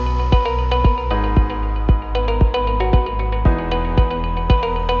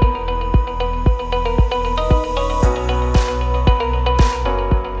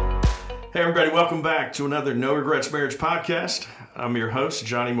back to another No Regrets Marriage podcast. I'm your host,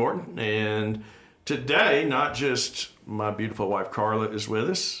 Johnny Morton, and today, not just my beautiful wife, Carla, is with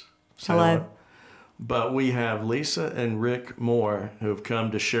us. Hello. But we have Lisa and Rick Moore who have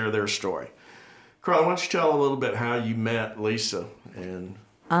come to share their story. Carla, why don't you tell a little bit how you met Lisa?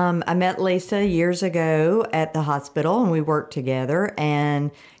 I met Lisa years ago at the hospital, and we worked together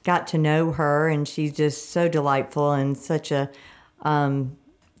and got to know her, and she's just so delightful and such a,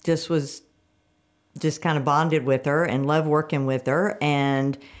 just kind of bonded with her and loved working with her,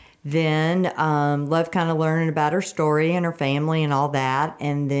 and then loved kind of learning about her story and her family and all that.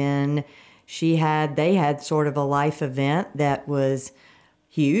 And then they had sort of a life event that was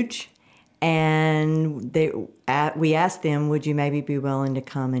huge, and we asked them, would you maybe be willing to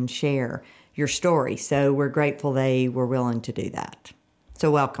come and share your story? So we're grateful they were willing to do that.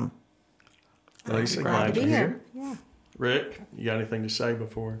 So welcome. Lisa, glad you're here. Yeah. Rick, you got anything to say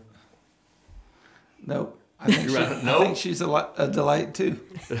before? Nope. I think she's a delight too.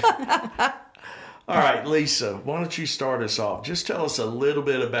 All right, Lisa, why don't you start us off? Just tell us a little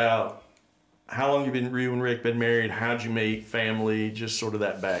bit about how long you and Rick been married, how'd you meet, family, just sort of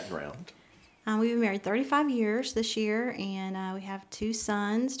that background. We've been married 35 years this year, and we have two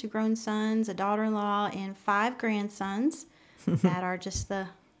grown sons, a daughter-in-law, and 5 grandsons that are just the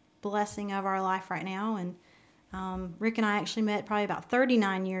blessing of our life right now. And Rick and I actually met probably about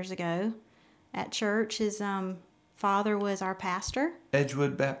 39 years ago at church. His father was our pastor.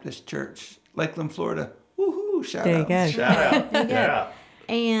 Edgewood Baptist Church, Lakeland, Florida. Woohoo! Shout There out. you go. Shout out. There you go. Yeah.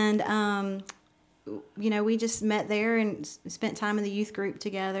 And we just met there and spent time in the youth group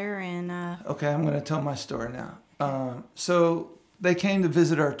together. And Okay, I'm going to tell my story now. So they came to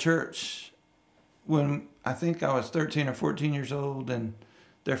visit our church when I think I was 13 or 14 years old, and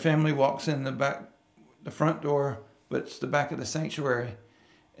their family walks in the front door, but it's the back of the sanctuary.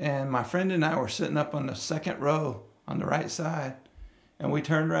 And my friend and I were sitting up on the second row on the right side, and we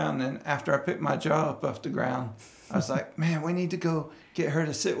turned around, and after I picked my jaw up off the ground, I was like, man, we need to go get her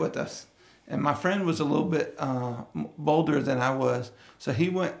to sit with us. And my friend was a little bit bolder than I was, so he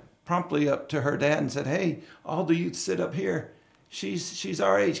went promptly up to her dad and said, hey, all the youth sit up here. She's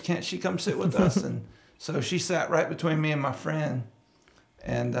our age. Can't she come sit with us? And so she sat right between me and my friend,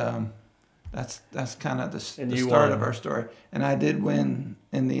 and that's kind of the start of our story. And I did win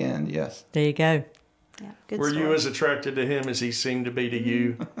in the end, yes. There you go. yeah, good Were story. you as attracted to him as he seemed to be to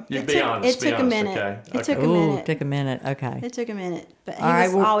you? You be honest. It took a minute. Okay. It took a Ooh, minute. took a minute. Okay. It took a minute, but he All right,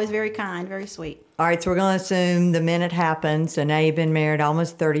 was well- always very kind, very sweet. All right, so we're going to assume the minute happened. So now you've been married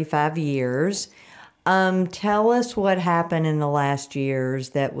almost 35 years. Tell us what happened in the last years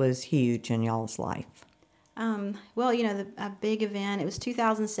that was huge in y'all's life. Well, a big event. It was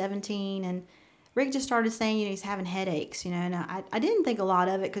 2017, and Rick just started saying, he's having headaches, and I didn't think a lot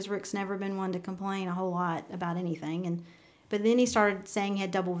of it because Rick's never been one to complain a whole lot about anything. But then he started saying he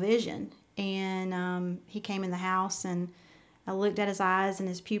had double vision, and he came in the house, and I looked at his eyes, and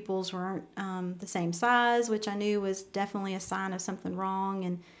his pupils weren't the same size, which I knew was definitely a sign of something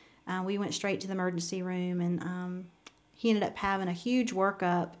wrong. And we went straight to the emergency room, and he ended up having a huge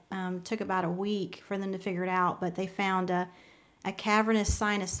workup. Took about a week for them to figure it out, but they found a cavernous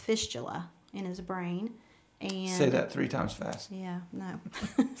sinus fistula in his brain. And Say that 3 times fast. yeah, no.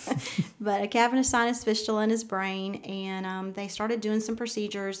 But a cavernous sinus fistula in his brain, and they started doing some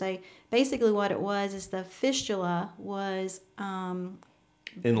procedures. Basically what it was is the fistula was In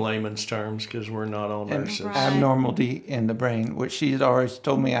layman's terms, because we're not all And nurses. Right. abnormality in the brain, which she had always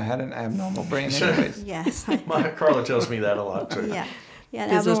told me I had an abnormal brain anyways. yes, Carla tells me that a lot too. yeah. Yeah,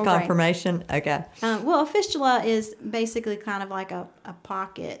 an Gives us abnormal brain. confirmation. Okay. Well, a fistula is basically kind of like a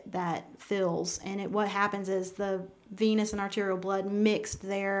pocket that fills, and what happens is the venous and arterial blood mixed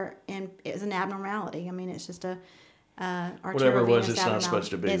there, and it's an abnormality. I mean, it's just a arterial Whatever it was, venous it's not abnormality. supposed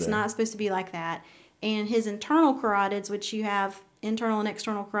to be It's there. not supposed to be like that. And his internal carotids, which you have internal and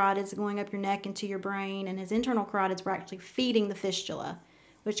external carotids going up your neck into your brain, and his internal carotids were actually feeding the fistula,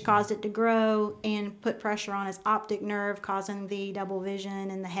 which caused it to grow and put pressure on his optic nerve, causing the double vision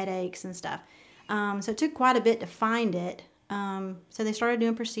and the headaches and stuff. So it took quite a bit to find it. So they started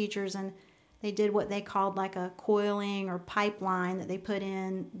doing procedures, and they did what they called like a coiling or pipeline that they put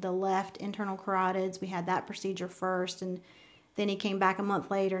in the left internal carotids. We had that procedure first, and then he came back a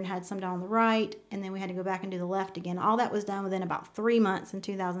month later and had some done on the right, and then we had to go back and do the left again. All that was done within about 3 months in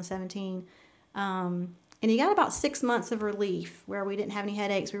 2017. And he got about 6 months of relief where we didn't have any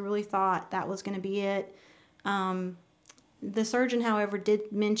headaches. We really thought that was going to be it. The surgeon, however,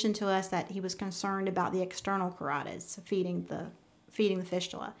 did mention to us that he was concerned about the external carotids feeding the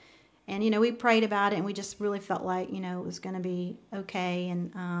fistula. And, we prayed about it, and we just really felt like, it was going to be okay.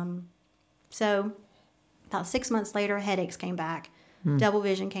 And so About 6 months later, headaches came back, double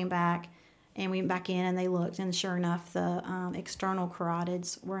vision came back, and we went back in and they looked, and sure enough, the external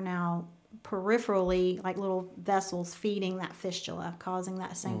carotids were now peripherally like little vessels feeding that fistula, causing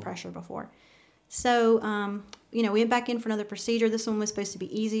that same pressure before. So, we went back in for another procedure. This one was supposed to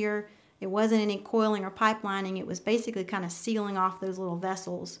be easier. It wasn't any coiling or pipelining. It was basically kind of sealing off those little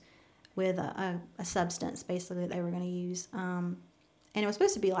vessels with a substance, basically, that they were going to use. And it was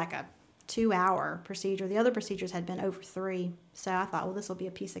supposed to be like a 2-hour procedure. The other procedures had been over 3. So I thought, well, this will be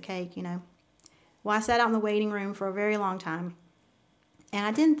a piece of cake, Well, I sat out in the waiting room for a very long time. And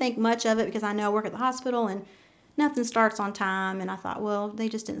I didn't think much of it because I know I work at the hospital and nothing starts on time. And I thought, well, they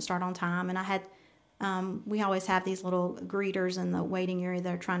just didn't start on time. And I had, we always have these little greeters in the waiting area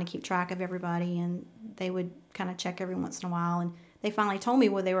that are trying to keep track of everybody. And they would kind of check every once in a while. And they finally told me,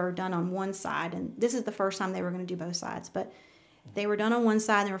 well, they were done on one side. And this is the first time they were going to do both sides. But they were done on one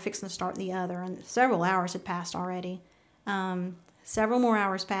side and they were fixing to start the other. And several hours had passed already. Several more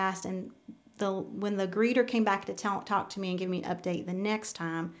hours passed. And when the greeter came back to talk to me and give me an update the next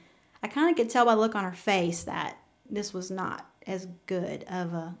time, I kind of could tell by the look on her face that this was not as good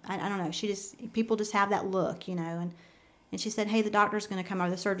of a, I don't know, people just have that look, and she said, hey, the doctor's going to come, or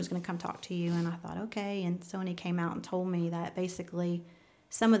the surgeon's going to come talk to you. And I thought, okay. And so when he came out and told me that basically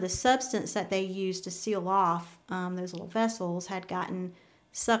some of the substance that they used to seal off those little vessels had gotten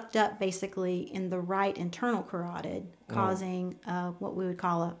sucked up basically in the right internal carotid, causing what we would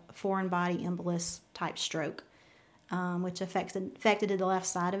call a foreign body embolus type stroke, which affected the left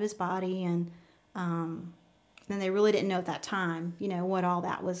side of his body. And then they really didn't know at that time, what all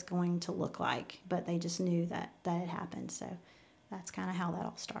that was going to look like, but they just knew that had happened. So that's kind of how that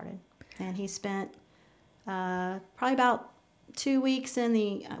all started. And he spent probably about 2 weeks in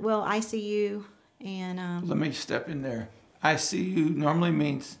the ICU. And let me step in there. ICU normally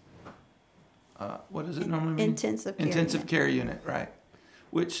means, what does it normally mean? Intensive care unit, right.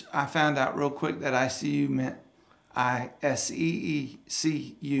 Which I found out real quick that ICU meant ISEECU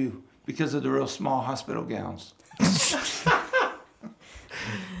because of the real small hospital gowns.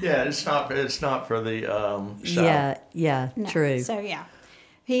 Yeah, it's not for the shower. Yeah, no. True. So, yeah.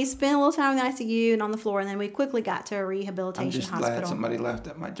 He spent a little time in the ICU and on the floor, and then we quickly got to a rehabilitation hospital. I'm just glad somebody laughed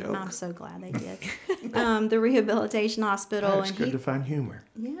at my joke. I'm so glad they did. The rehabilitation hospital. It's good to find humor.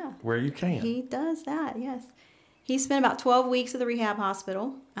 Yeah. Where you can. He does that, yes. He spent about 12 weeks at the rehab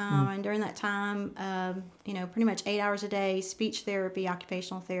hospital, and during that time, pretty much 8 hours a day, speech therapy,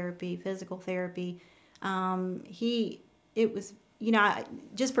 occupational therapy, physical therapy.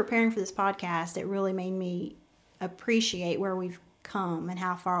 Just preparing for this podcast, it really made me appreciate where we've come and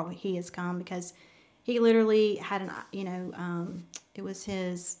how far he has come, because he literally had it was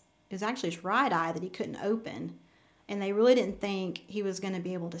actually his right eye that he couldn't open, and they really didn't think he was going to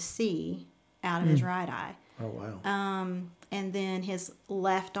be able to see out of his right eye. Oh wow. And then his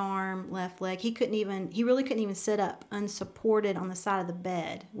left arm, left leg, he really couldn't even sit up unsupported on the side of the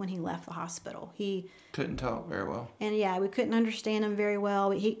bed when he left the hospital. He couldn't talk very well. And we couldn't understand him very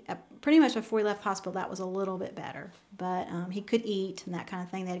well. He pretty much before he left the hospital, that was a little bit better. But he could eat and that kind of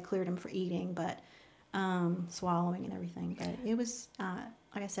thing. They had cleared him for eating, but swallowing and everything. But it was,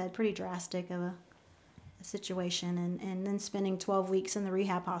 like I said, pretty drastic of a situation. And then spending 12 weeks in the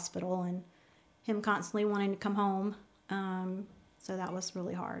rehab hospital and him constantly wanting to come home. So that was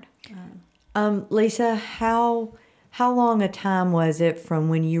really hard. Lisa, how long a time was it from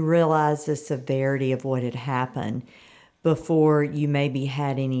when you realized the severity of what had happened before you maybe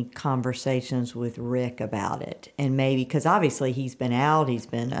had any conversations with Rick about it? And maybe, because obviously he's been out, he's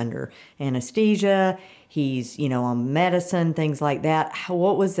been under anesthesia, he's, on medicine, things like that.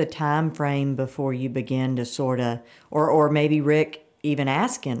 What was the time frame before you began to sort of, or maybe Rick even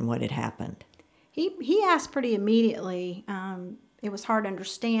asking what had happened? He asked pretty immediately. It was hard to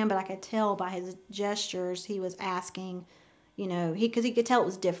understand, but I could tell by his gestures he was asking, because he could tell it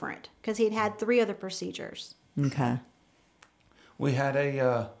was different because he had 3 other procedures. Okay. We had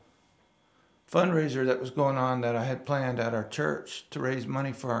a fundraiser that was going on that I had planned at our church to raise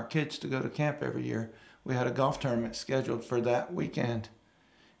money for our kids to go to camp every year. We had a golf tournament scheduled for that weekend.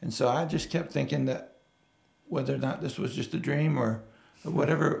 And so I just kept thinking that whether or not this was just a dream or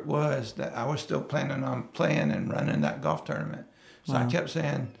whatever it was, that I was still planning on playing and running that golf tournament. So I kept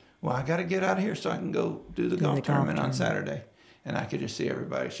saying, well, I got to get out of here so I can go do the golf tournament on Saturday. And I could just see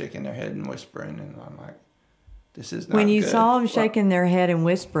everybody shaking their head and whispering. And I'm like, this is not When you good. saw them shaking their head and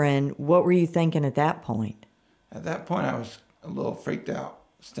whispering, what were you thinking at that point? At that point, I was a little freaked out.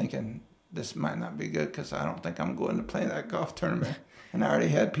 I was thinking, this might not be good because I don't think I'm going to play that golf tournament. And I already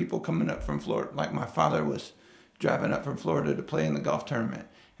had people coming up from Florida. Like my father was driving up from Florida to play in the golf tournament.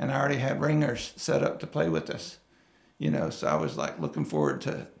 and I already had ringers set up to play with us. So I was like looking forward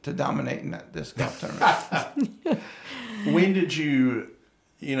to dominating that disc golf tournament. When did you,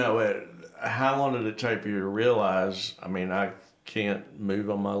 how long did it take for you to realize, I can't move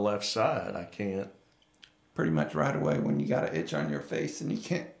on my left side. I can't. Pretty much right away when you got an itch on your face and you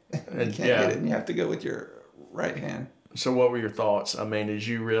can't get it and you have to go with your right hand. So what were your thoughts? Did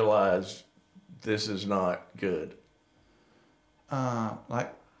you realize this is not good?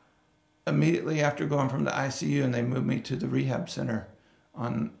 Like immediately after going from the ICU and they moved me to the rehab center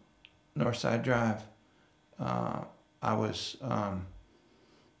on Northside Drive, I was,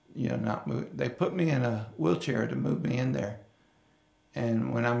 not moved. They put me in a wheelchair to move me in there.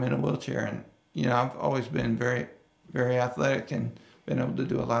 And when I'm in a wheelchair, and, I've always been very, very athletic and been able to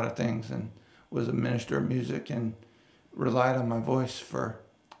do a lot of things and was a minister of music and relied on my voice for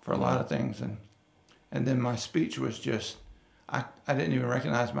a lot of things. And then my speech was just, I didn't even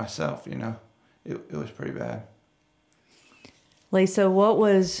recognize myself, It was pretty bad. Lisa, what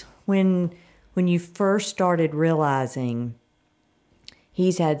was when you first started realizing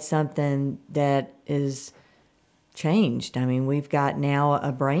he's had something that is changed? We've got now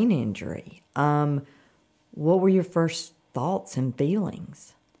a brain injury. What were your first thoughts and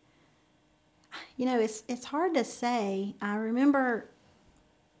feelings? It's hard to say. I remember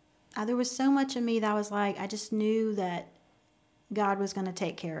there was so much of me that was like, I just knew that God was going to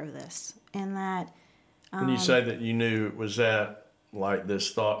take care of this. And that... When you say that you knew, was that like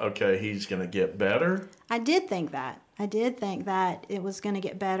this thought, okay, he's going to get better? I did think that. It was going to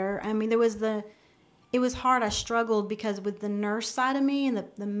get better. It was hard. I struggled because with the nurse side of me and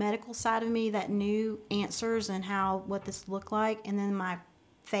the medical side of me that knew answers and what this looked like, and then my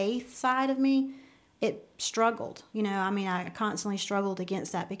faith side of me, it struggled. I constantly struggled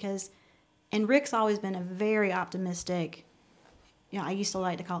against that and Rick's always been a very optimistic, I used to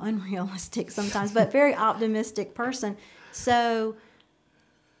like to call unrealistic sometimes, but very optimistic person. So,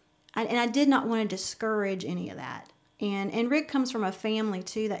 I did not want to discourage any of that. And Rick comes from a family,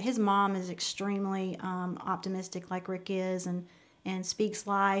 too, that his mom is extremely optimistic like Rick is and speaks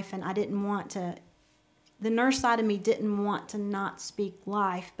life. And I didn't want to... The nurse side of me didn't want to not speak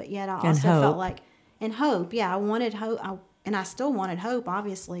life, but yet I also felt like... And hope, yeah, I wanted hope. And I still wanted hope,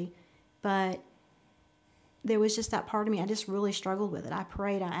 obviously. But there was just that part of me. I just really struggled with it. I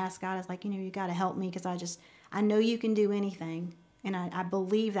prayed. I asked God, I was like, you got to help me because I know you can do anything. And I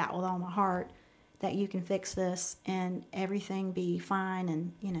believe that with all my heart, that you can fix this and everything be fine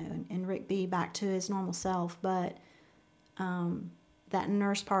and Rick be back to his normal self. But that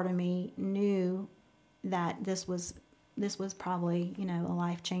nurse part of me knew that this was probably, a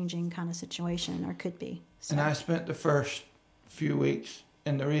life-changing kind of situation, or could be. So. And I spent the first few weeks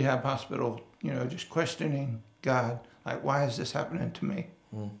in the rehab hospital, just questioning God, like, why is this happening to me?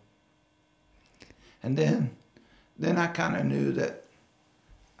 Mm. And then I kind of knew that,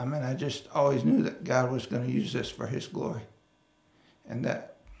 I just always knew that God was going to use this for his glory. And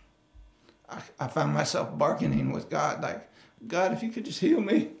that I found myself bargaining with God, like, God, if you could just heal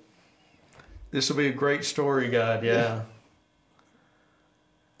me. This will be a great story, God, yeah.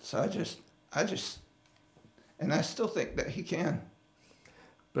 So I just, and I still think that he can.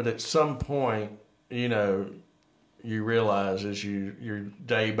 But at some point, you realize as you're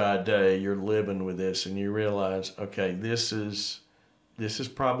day by day, you're living with this, and you realize, okay, this is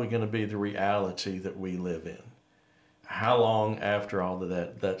probably going to be the reality that we live in. How long after all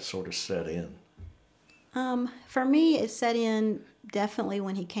of that sort of set in? For me, it set in definitely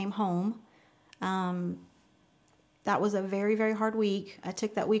when he came home. That was a very, very hard week. I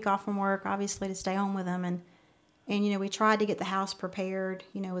took that week off from work, obviously, to stay home with him. And we tried to get the house prepared,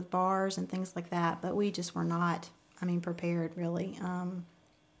 with bars and things like that. But we just were not, prepared, really.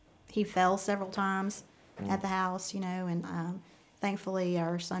 He fell several times at the house, and thankfully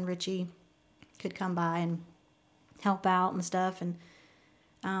our son Richie could come by and help out and stuff. And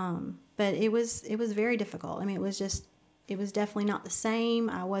but it was very difficult. It was definitely not the same.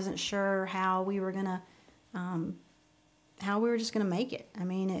 I wasn't sure how we were gonna just gonna make it.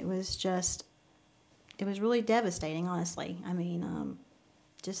 It was really devastating, honestly.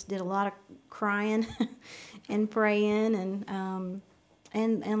 Just did a lot of crying and praying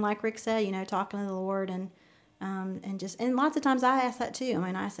and like Rick said, talking to the Lord and lots of times I asked that too.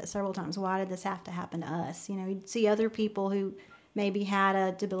 I asked that several times. Why did this have to happen to us? You'd see other people who maybe had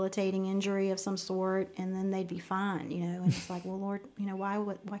a debilitating injury of some sort, and then they'd be fine, and it's like, well, Lord,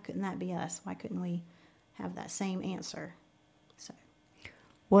 why couldn't that be us? Why couldn't we have that same answer? So,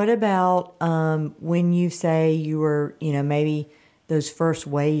 what about when you say you were, maybe those first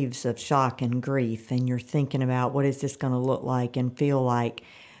waves of shock and grief, and you're thinking about what is this going to look like and feel like?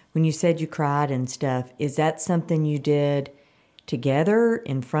 when you said you cried and stuff, is that something you did together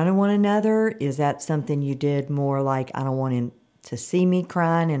in front of one another? Is that something you did more like, I don't want him to see me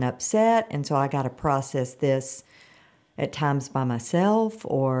crying and upset, and so I got to process this at times by myself?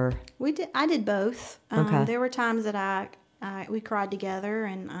 Or I did both. Okay. There were times that we cried together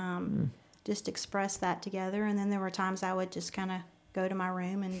and just expressed that together, and then there were times I would just kind of go to my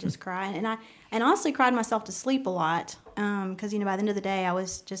room and just cry. And I honestly cried myself to sleep a lot because by the end of the day I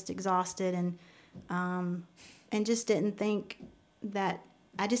was just exhausted and just didn't think that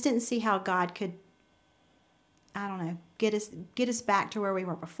I just didn't see how God could, I don't know, get us back to where we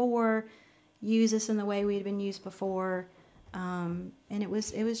were before, use us in the way we had been used before. And it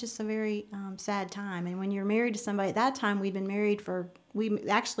was just a very sad time. And when you're married to somebody, at that time we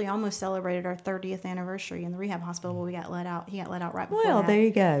actually almost celebrated our 30th anniversary in the rehab hospital where he got let out right before well, that. there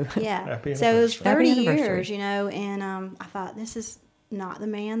you go. Yeah. Happy So it was 30 Happy years, anniversary. and I thought, this is not the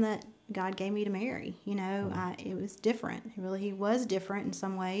man that God gave me to marry. It was different. He was different in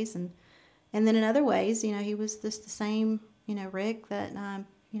some ways, and then in other ways, he was just the same, Rick that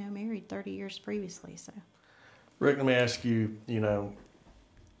married 30 years previously. So, Rick, let me ask you,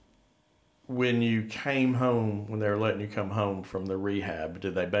 when you came home, when they were letting you come home from the rehab,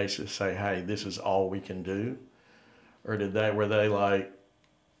 did they basically say, hey, this is all we can do? Or were they like...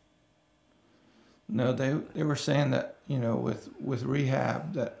 No, they were saying that, with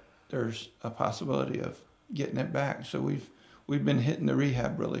rehab that there's a possibility of getting it back. So we've been hitting the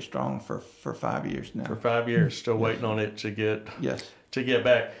rehab really strong for 5 years now. For 5 years, still waiting on it to get... Yes. To get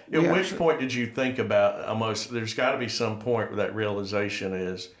back. At Yeah. which point did you think about there's got to be some point where that realization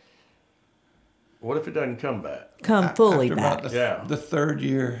is, what if it doesn't come back? Come fully After back. about the third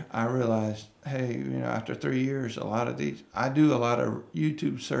year, I realized, hey, after 3 years, I do a lot of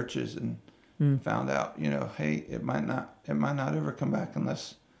YouTube searches and found out, hey, it might not ever come back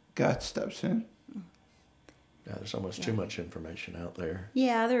unless God steps in. Yeah, there's almost too much information out there.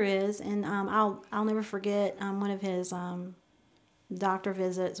 yeah, there is, and I'll never forget one of his doctor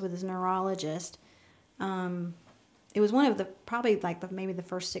visits with his neurologist. It was one of maybe the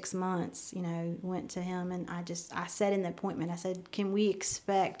first 6 months, went to him, and I said in the appointment, I said, can we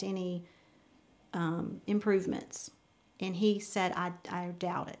expect any improvements? And he said, I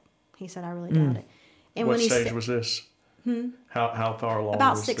doubt it. He said, I really doubt it. And What when stage was this? How far along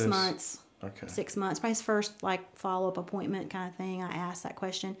about was 6 this? months. Okay. 6 months, by his first follow-up appointment kind of thing, I asked that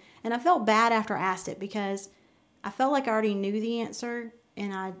question. And I felt bad after I asked it because I felt like I already knew the answer,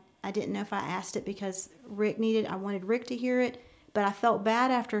 and I didn't know if I asked it because I wanted Rick to hear it, but I felt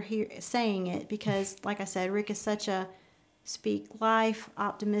bad after saying it because, like I said, Rick is such a speak life,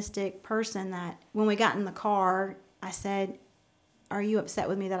 optimistic person that when we got in the car, I said, are you upset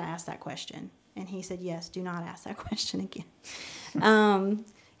with me that I asked that question? And he said, yes, do not ask that question again.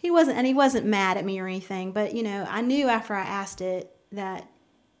 He wasn't mad at me or anything, but, I knew after I asked it that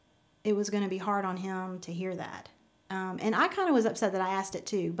it was going to be hard on him to hear that. And I kind of was upset that I asked it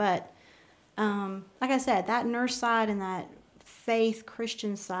too. But like I said, that nurse side and that faith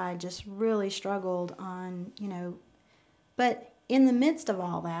Christian side just really struggled on, But in the midst of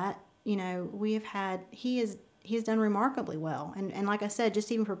all that, he has done remarkably well. And like I said,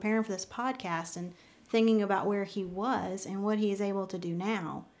 just even preparing for this podcast and thinking about where he was and what he is able to do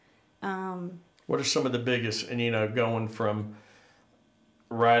now. What are some of the biggest, and going from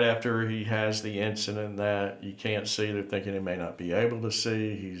right after he has the incident that you can't see, they're thinking he may not be able to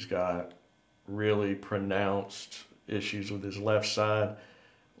see. He's got really pronounced issues with his left side.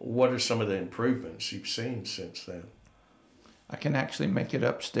 What are some of the improvements you've seen since then? I can actually make it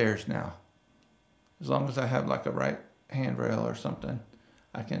upstairs now. As long as I have a right handrail or something,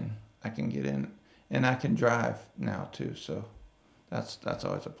 I can get in, and I can drive now too. So that's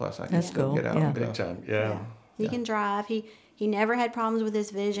always a plus. I can still get out and go. Big time, yeah. He can drive. He never had problems with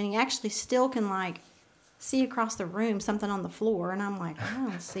his vision. He actually still can see across the room something on the floor, and I'm like, I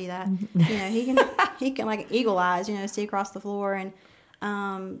don't see that. He can like eagle eyes, see across the floor, and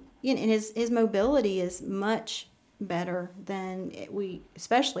and his mobility is much better than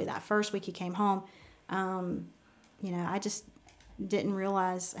especially that first week he came home. I just didn't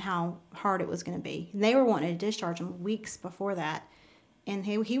realize how hard it was going to be. They were wanting to discharge him weeks before that, and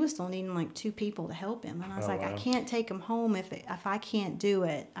he was still needing 2 people to help him. And I was wow. I can't take him home if I can't do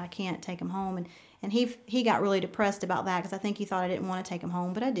it. I can't take him home. And he got really depressed about that because I think he thought I didn't want to take him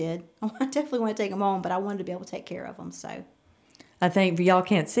home, but I did. I definitely want to take him home, but I wanted to be able to take care of him. So I think y'all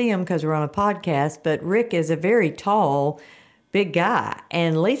can't see him because we're on a podcast, but Rick is a very tall, big guy,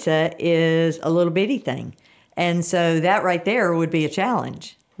 and Lisa is a little bitty thing. And so that right there would be a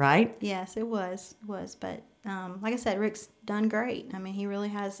challenge, right? yes, it was, but like I said, Rick's done great. I mean, he really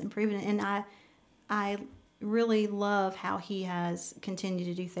has improved it. And I really love how he has continued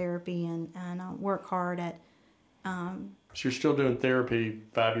to do therapy and work hard at. So you're still doing therapy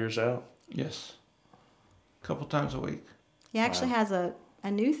 5 years out? Yes. A couple times a week. He actually has a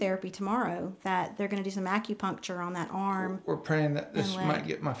new therapy tomorrow that they're going to do some acupuncture on that arm. We're praying that this leg. might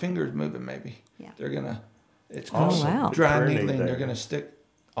get my fingers moving maybe. Yeah. They're going to, it's Awesome. called wow. dry Prayer needling. need They're there. going to stick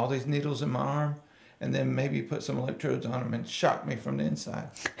all these needles in my arm and then maybe put some electrodes on them and shock me from the inside.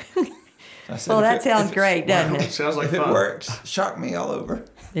 I said, Well, if that sounds great, doesn't it? Sounds like If fun. it works, shock me all over.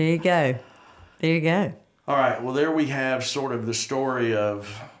 There you go. There you go. All right. Well, there we have sort of the story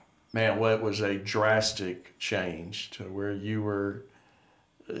of, man, what was a drastic change to where you were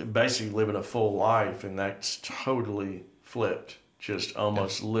basically living a full life, and that's totally flipped, just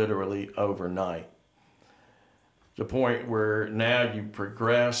almost literally overnight. The point where now you've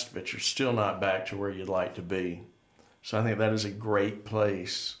progressed, but you're still not back to where you'd like to be. So I think that is a great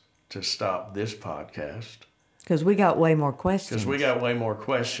place to stop this podcast. Because we got way more questions. Because we got way more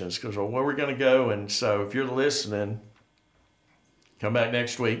questions. Because where we're going to go, and so if you're listening, come back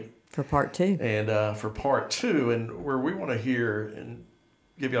next week. For part 2. And for part 2, and where we want to hear and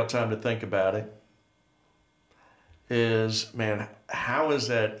give y'all time to think about it, is, man, how has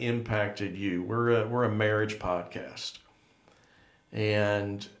that impacted you? We're a marriage podcast.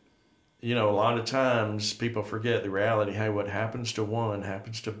 And, you know, a lot of times people forget the reality, hey, what happens to one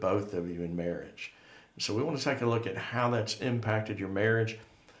happens to both of you in marriage. So we want to take a look at how that's impacted your marriage.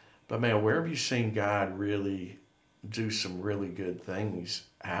 But, man, where have you seen God really do some really good things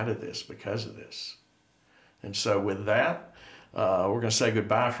out of this because of this? And so with that, we're going to say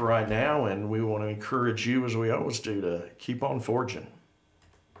goodbye for right now, and we want to encourage you, as we always do, to keep on forging.